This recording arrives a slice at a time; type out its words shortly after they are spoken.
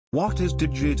What is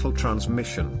digital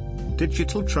transmission?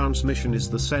 Digital transmission is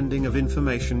the sending of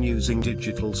information using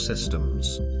digital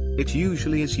systems. It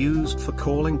usually is used for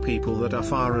calling people that are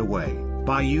far away,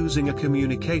 by using a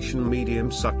communication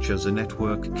medium such as a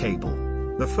network cable.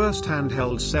 The first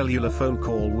handheld cellular phone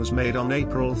call was made on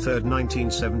April 3,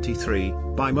 1973,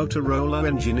 by Motorola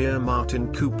engineer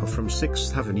Martin Cooper from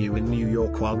 6th Avenue in New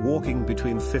York while walking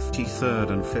between 53rd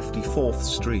and 54th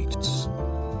Streets.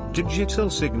 Digital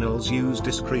signals use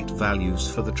discrete values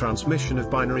for the transmission of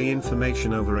binary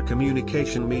information over a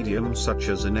communication medium such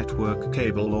as a network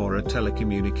cable or a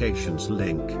telecommunications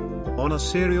link. On a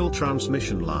serial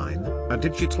transmission line, a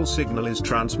digital signal is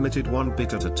transmitted one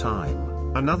bit at a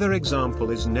time. Another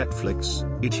example is Netflix.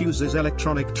 It uses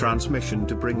electronic transmission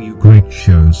to bring you great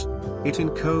shows. It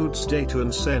encodes data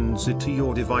and sends it to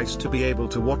your device to be able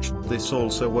to watch. This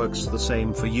also works the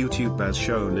same for YouTube as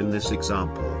shown in this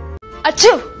example.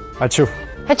 Achoo! Achoo.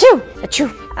 Achoo! Achoo!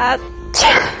 Achoo!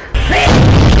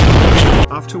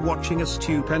 After watching a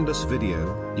stupendous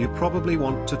video, you probably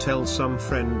want to tell some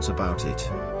friends about it.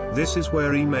 This is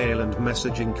where email and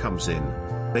messaging comes in.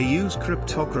 They use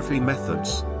cryptography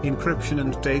methods, encryption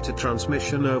and data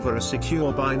transmission over a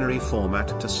secure binary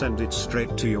format to send it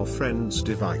straight to your friend's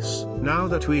device. Now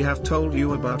that we have told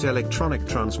you about electronic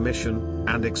transmission,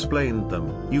 and explained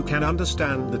them, you can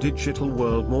understand the digital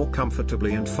world more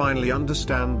comfortably and finally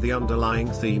understand the underlying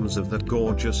themes of that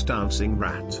gorgeous dancing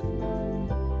rat.